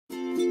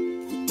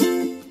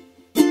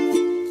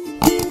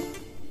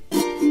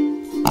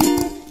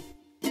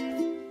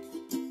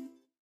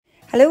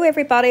Hello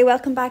everybody,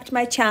 welcome back to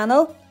my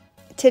channel.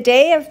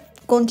 Today I'm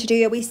going to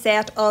do a wee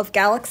set of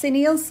galaxy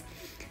nails.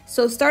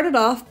 So started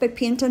off by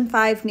painting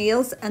 5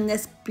 nails in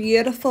this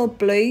beautiful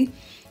blue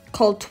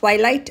called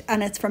Twilight,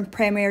 and it's from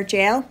Premier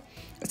Gel.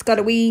 It's got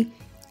a wee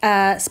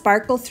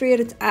sparkle through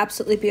it, it's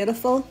absolutely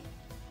beautiful.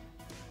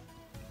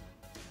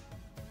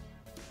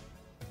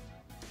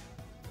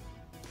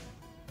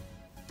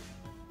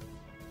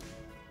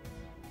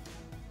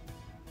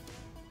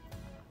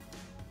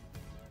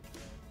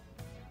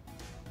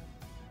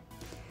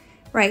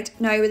 Right,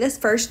 now with this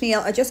first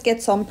nail, I just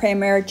get some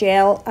Premier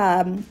Gel,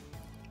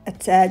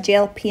 it's a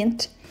gel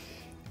paint,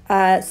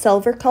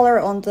 silver colour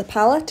on the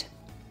palette.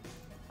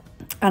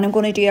 And I'm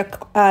going to do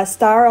a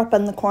star up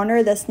in the corner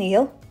of this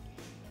nail.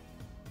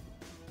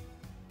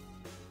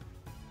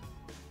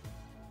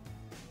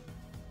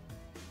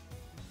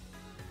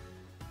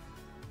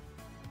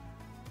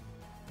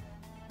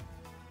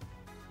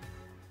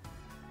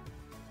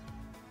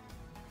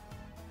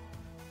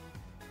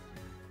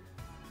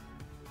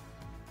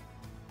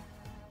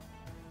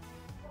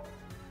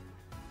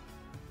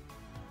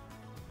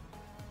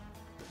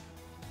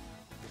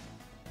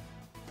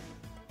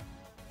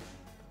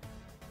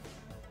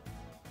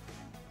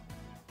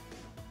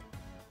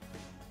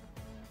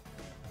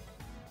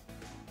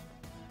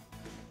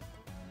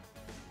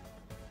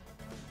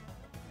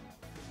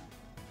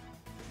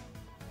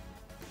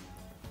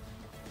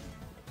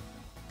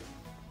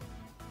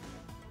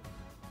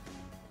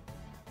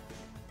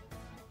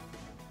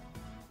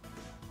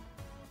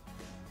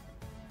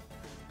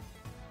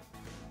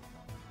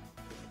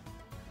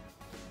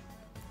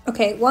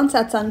 Okay, once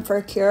that's on for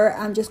a cure,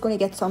 I'm just going to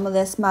get some of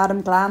this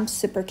Madame Glam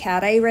Super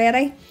Cat Eye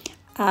ready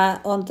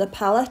on the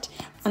palette,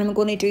 and I'm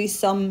going to do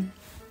some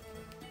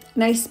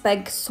nice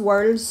big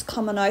swirls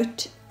coming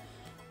out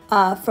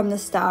from the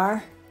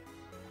star,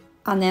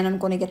 and then I'm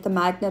going to get the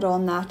magnet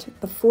on that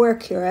before I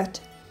cure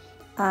it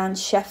and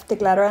shift the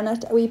glitter in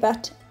it a wee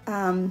bit.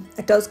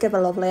 It does give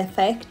a lovely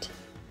effect.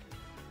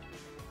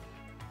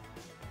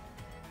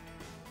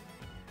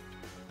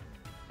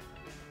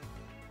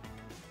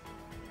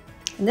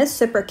 And this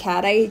Super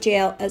Cat Eye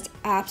gel is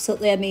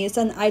absolutely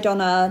amazing. I done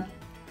a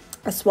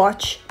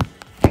swatch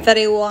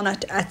video on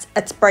it.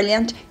 It's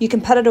brilliant. You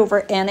can put it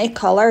over any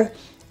colour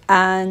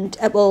and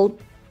it will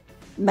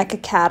make a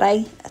cat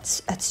eye.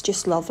 It's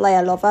just lovely.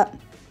 I love it.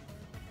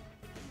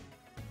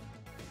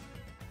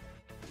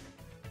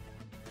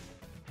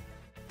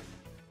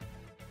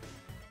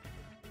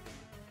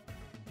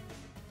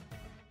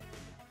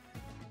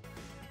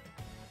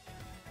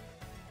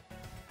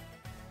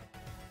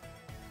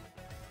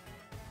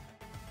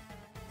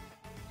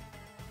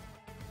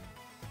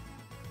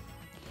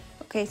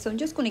 Okay, so I'm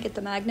just going to get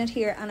the magnet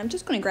here, and I'm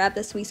just going to grab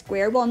this wee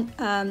square one.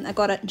 I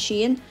got it in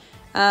Shein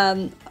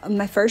on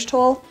my first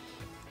haul,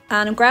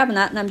 and I'm grabbing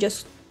that and I'm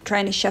just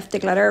trying to shift the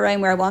glitter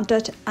around where I want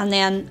it. And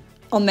then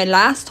on my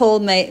last haul,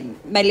 my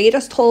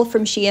latest haul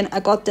from Shein, I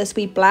got this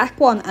wee black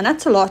one, and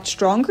it's a lot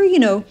stronger, you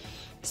know.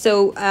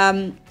 So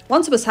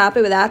once I was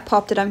happy with that,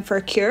 popped it in for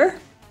a cure.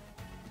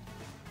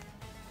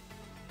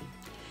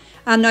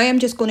 And now I'm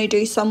just going to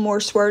do some more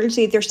swirls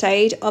either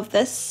side of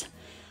this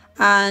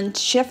and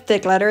shift the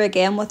glitter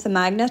again with the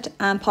magnet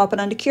and pop it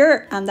on the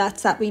cure, and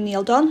that's that wee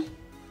nail done.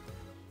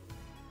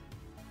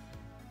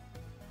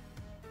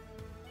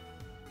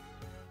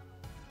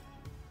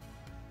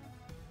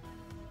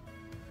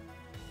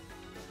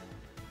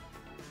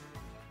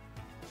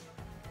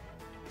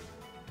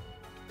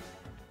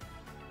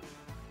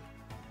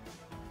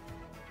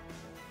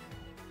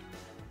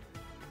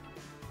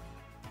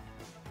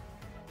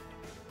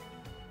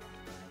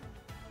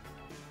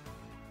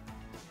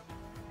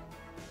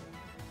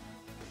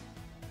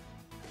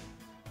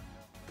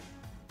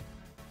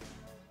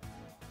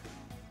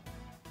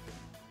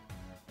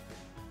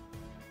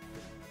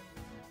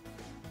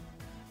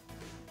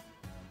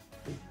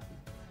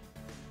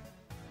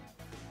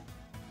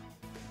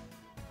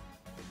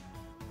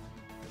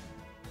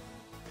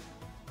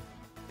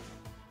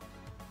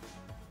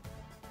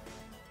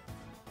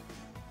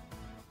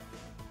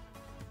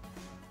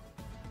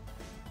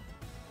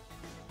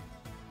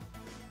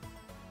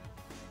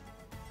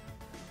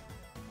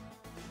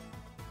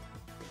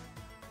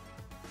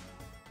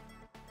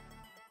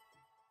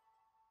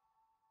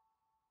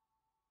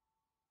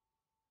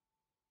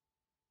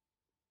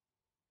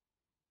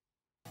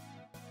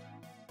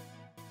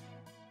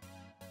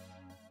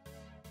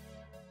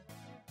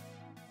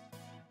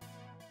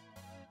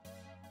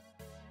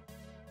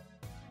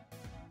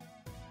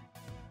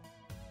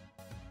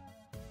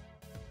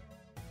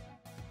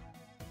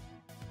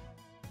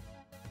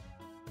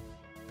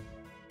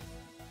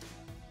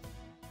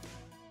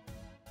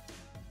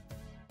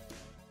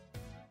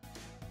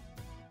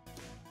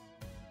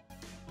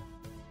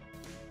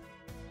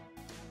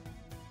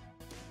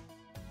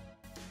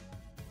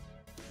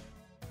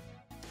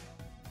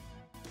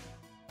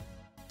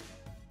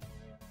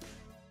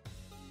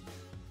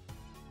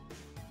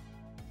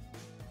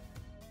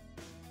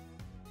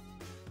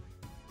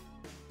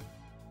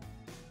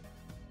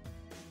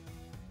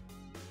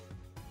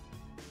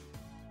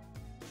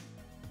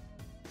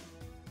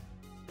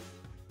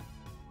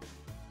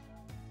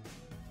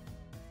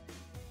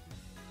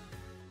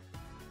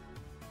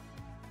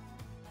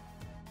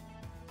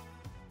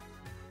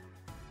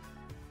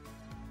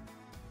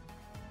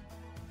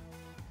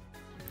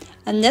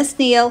 And this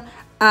nail,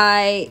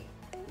 I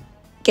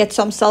get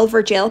some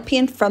silver gel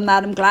paint from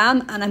Madam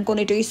Glam, and I'm going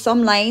to do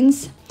some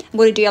lines. I'm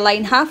going to do a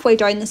line halfway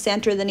down the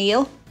centre of the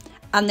nail,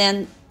 and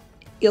then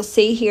you'll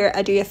see here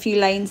I do a few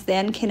lines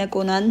then kind of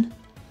going in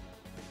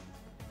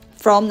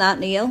from that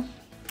nail,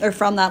 or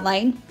from that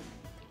line.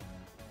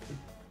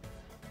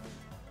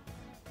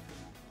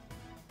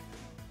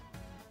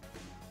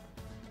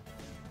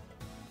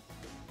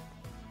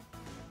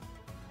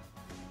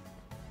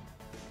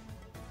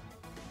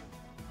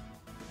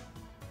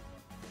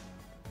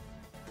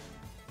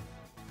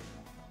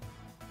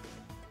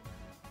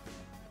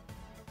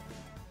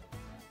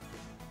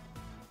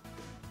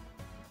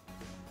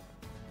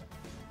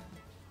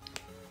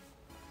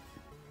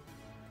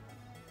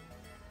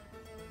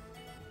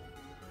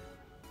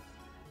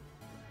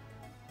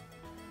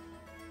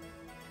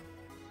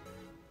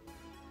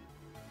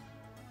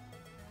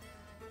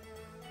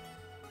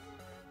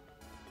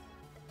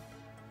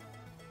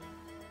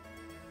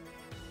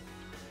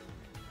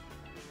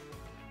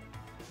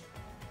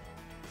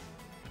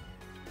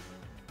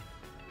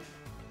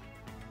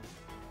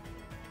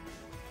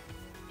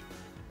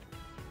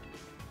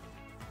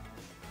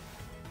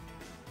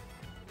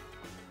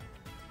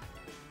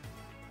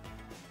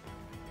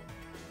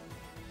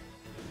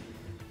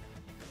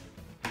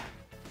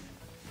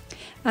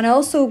 And I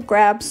also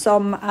grabbed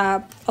some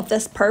of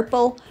this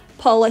purple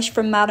polish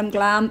from Madam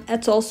Glam.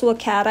 It's also a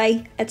cat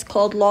eye. It's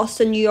called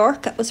Lost in New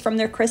York. It was from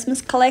their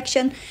Christmas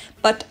collection.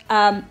 But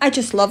I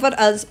just love it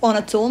as on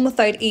its own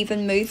without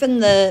even moving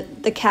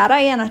the cat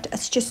eye in it.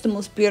 It's just the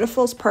most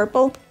beautiful. It's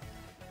purple.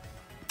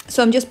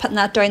 So I'm just putting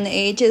that down the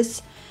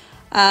edges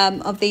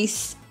of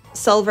these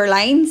silver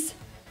lines.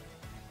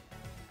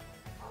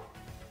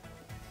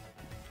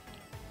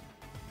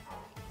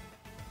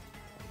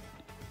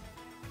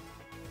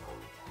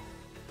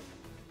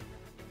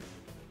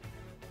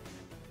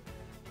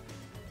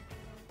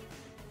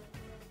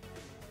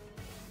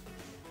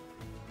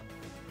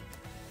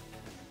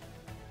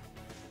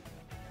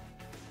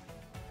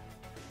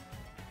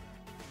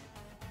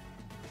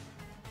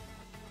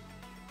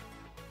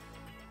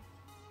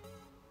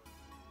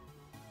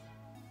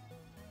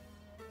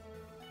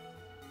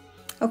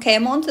 Okay,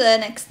 I'm on to the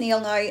next nail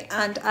now,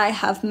 and I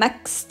have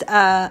mixed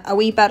a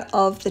wee bit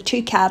of the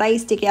two cat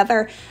eyes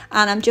together,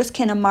 and I'm just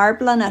kind of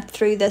marbling it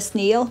through this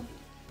nail.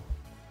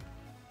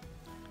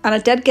 And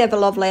it did give a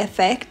lovely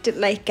effect,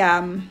 like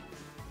a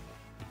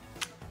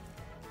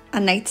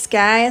night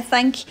sky, I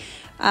think.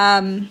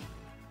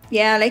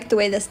 Yeah, I like the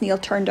way this nail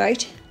turned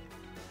out.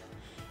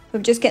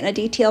 I'm just getting a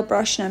detail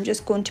brush, and I'm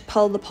just going to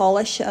pull the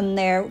polish in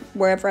there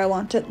wherever I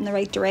want it in the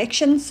right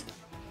directions.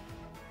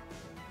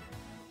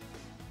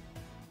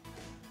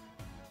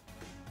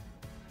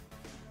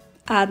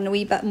 Adding a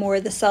wee bit more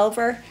of the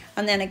silver,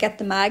 and then I get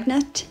the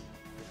magnet.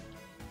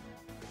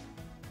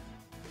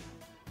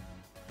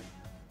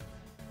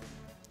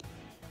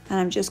 And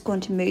I'm just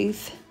going to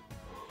move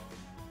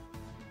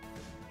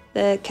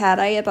the cat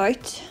eye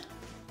about.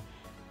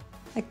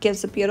 It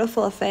gives a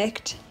beautiful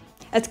effect.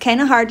 It's kind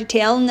of hard to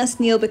tell in this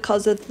nail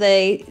because of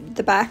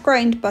the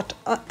background, but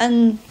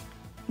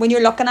when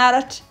you're looking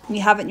at it and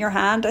you have it in your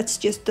hand, it's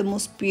just the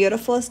most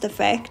beautifulest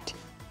effect.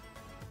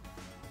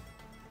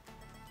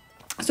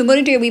 So I'm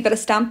going to do a wee bit of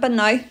stamping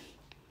now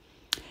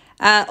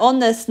on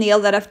this nail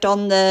that I've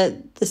done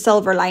the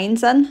silver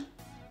lines in.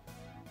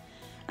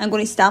 I'm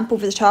going to stamp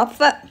over the top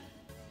of it.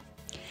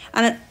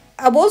 And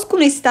I was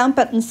going to stamp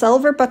it in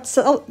silver, but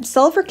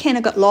silver kind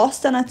of got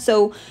lost in it,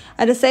 so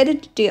I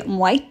decided to do it in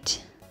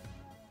white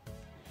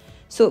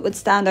so it would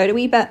stand out a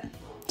wee bit.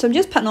 So I'm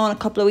just putting on a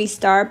couple of wee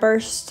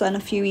starbursts and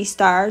a few wee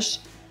stars.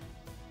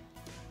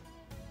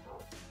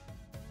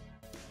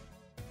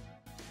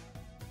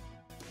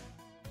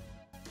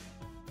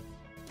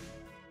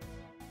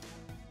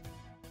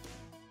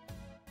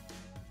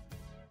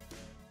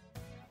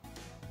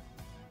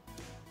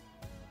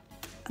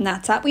 And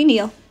that's that wee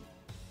nail.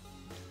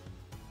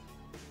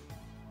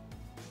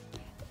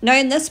 Now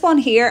in this one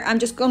here, I'm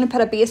just going to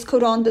put a base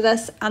coat onto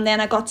this, and then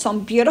I got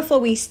some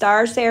beautiful wee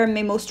stars there in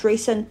my most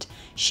recent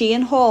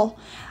Shein haul.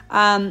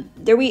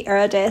 They're wee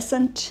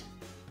iridescent.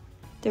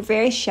 They're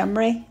very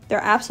shimmery. They're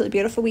absolutely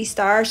beautiful wee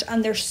stars,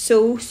 and they're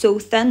so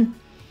thin.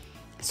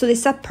 So they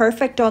sit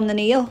perfect on the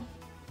nail.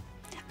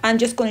 I'm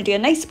just going to do a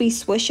nice wee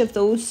swish of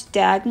those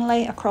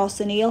diagonally across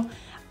the nail,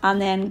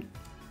 and then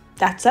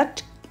that's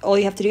it. All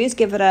you have to do is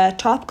give it a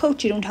top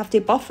coat. You don't have to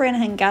buff or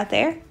anything, get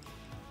there.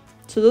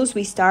 So those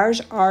wee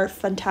stars are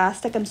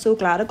fantastic. I'm so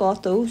glad I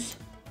got those.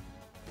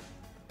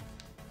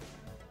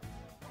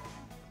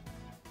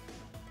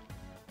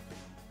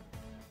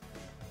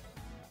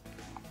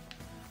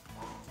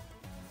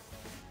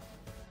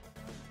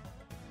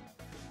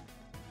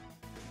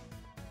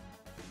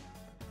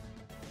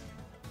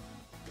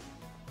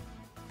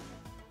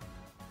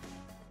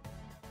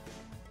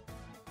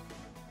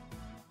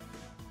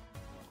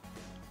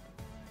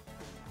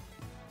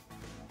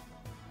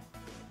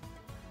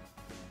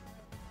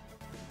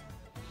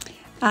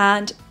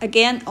 And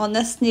again on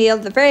this nail,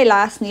 the very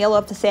last nail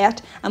of the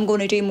set, I'm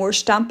going to do more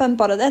stamping,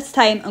 but at this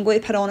time I'm going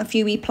to put on a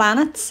few wee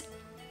planets.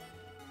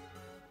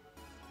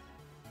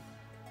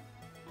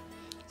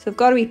 So I've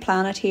got a wee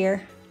planet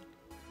here.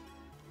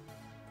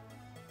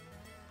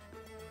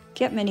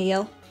 Get my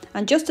nail.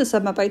 And just as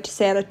I'm about to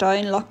set it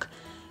down, look,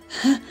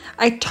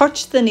 I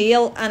touch the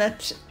nail and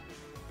it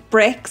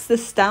breaks the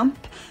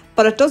stamp,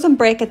 but it doesn't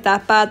break it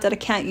that bad that I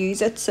can't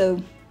use it.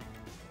 So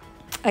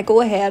I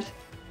go ahead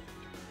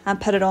and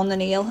put it on the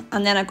nail,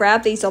 and then I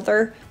grab these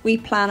other wee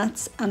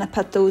planets and I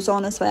put those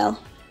on as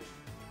well.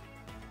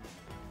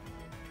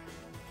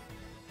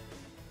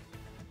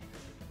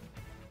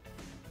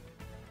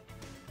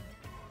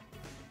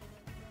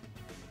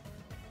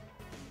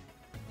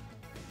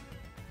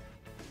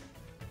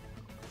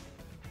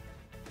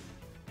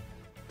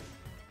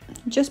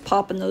 Just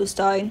popping those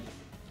down.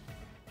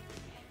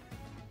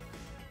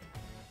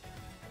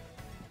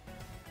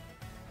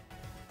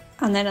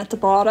 And then at the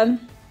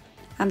bottom,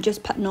 I'm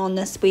just putting on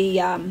this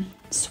wee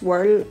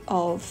swirl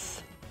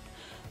of,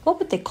 what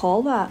would they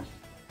call that?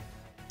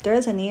 There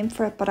is a name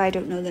for it, but I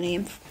don't know the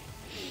name.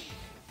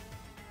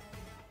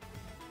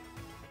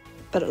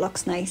 But it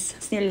looks nice.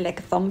 It's nearly like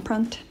a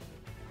thumbprint.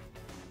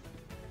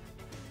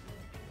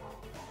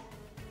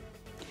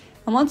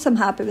 And once I'm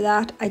happy with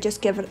that, I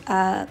just give it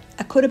a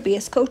coat of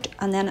base coat,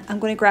 and then I'm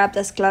going to grab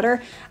this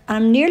glitter. And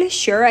I'm nearly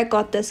sure I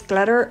got this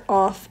glitter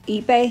off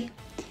eBay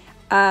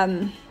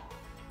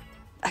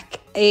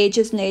like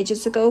ages and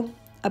ages ago.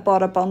 I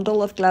bought a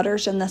bundle of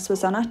glitters and this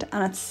was in it,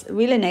 and it's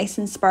really nice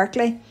and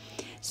sparkly.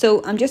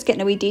 So I'm just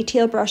getting a wee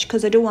detail brush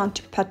because I don't want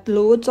to put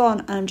loads on,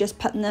 and I'm just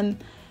putting them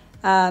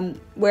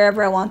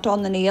wherever I want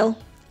on the nail,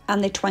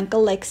 and they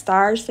twinkle like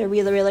stars. They're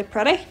really, really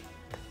pretty.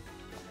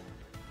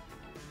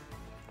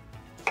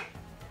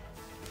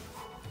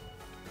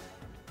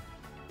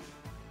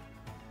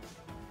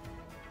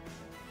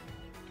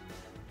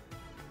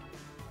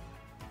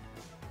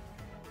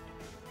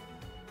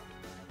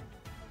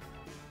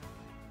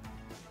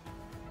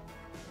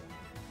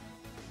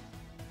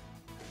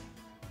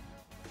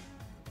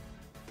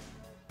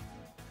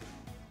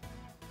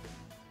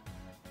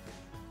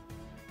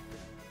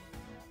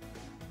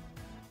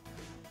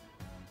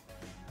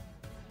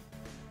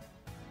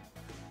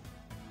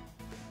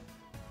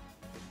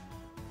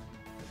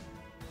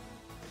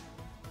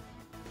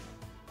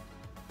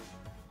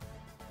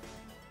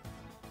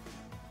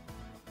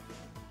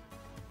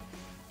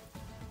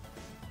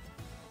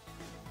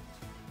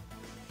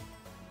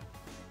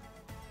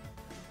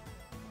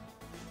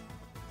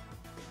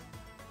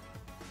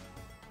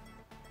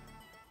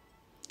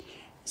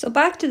 So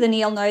back to the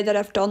nail now that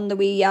I've done the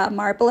wee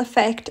marble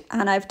effect,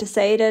 and I've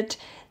decided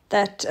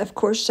that of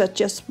course it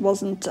just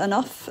wasn't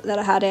enough, that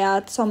I had to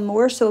add some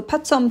more. So I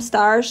put some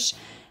stars,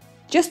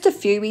 just a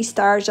few wee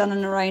stars in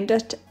and around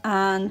it,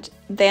 and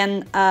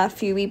then a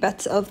few wee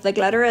bits of the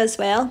glitter as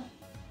well.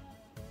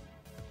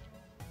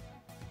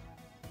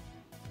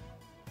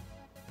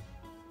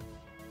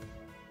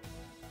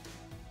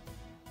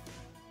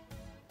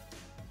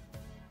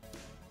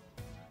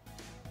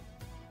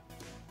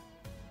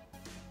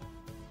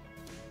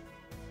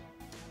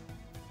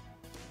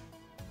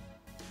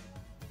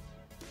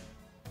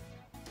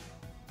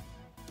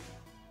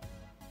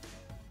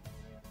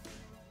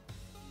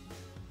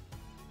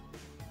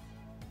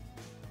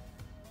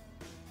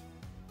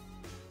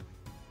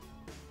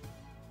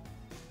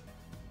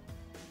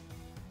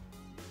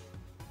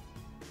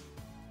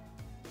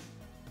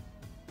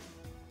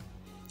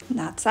 And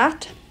that's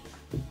that.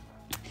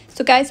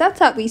 So guys, that's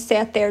that wee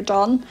set there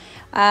done.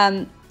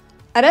 It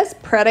is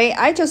pretty.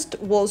 I just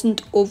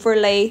wasn't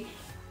overly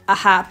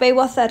happy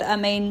with it. I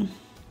mean,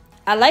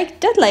 I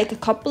did like a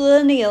couple of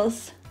the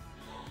nails,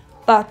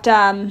 but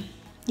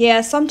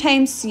yeah,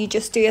 sometimes you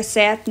just do a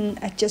set and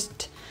I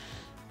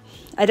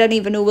didn't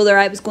even know whether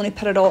I was going to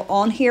put it all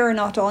on here or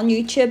not on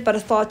YouTube, but I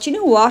thought, you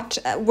know what,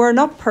 we're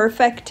not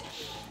perfect.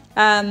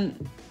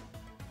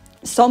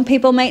 Some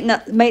people might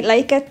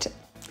like it.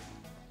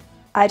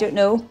 I don't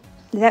know.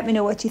 Let me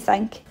know what you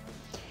think.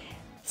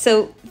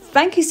 So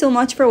thank you so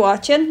much for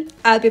watching.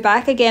 I'll be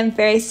back again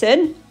very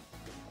soon.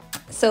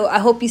 So I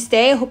hope you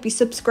stay. I hope you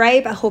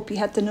subscribe. I hope you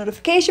hit the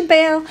notification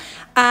bell.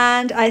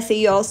 And I'll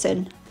see you all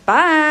soon.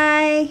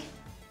 Bye.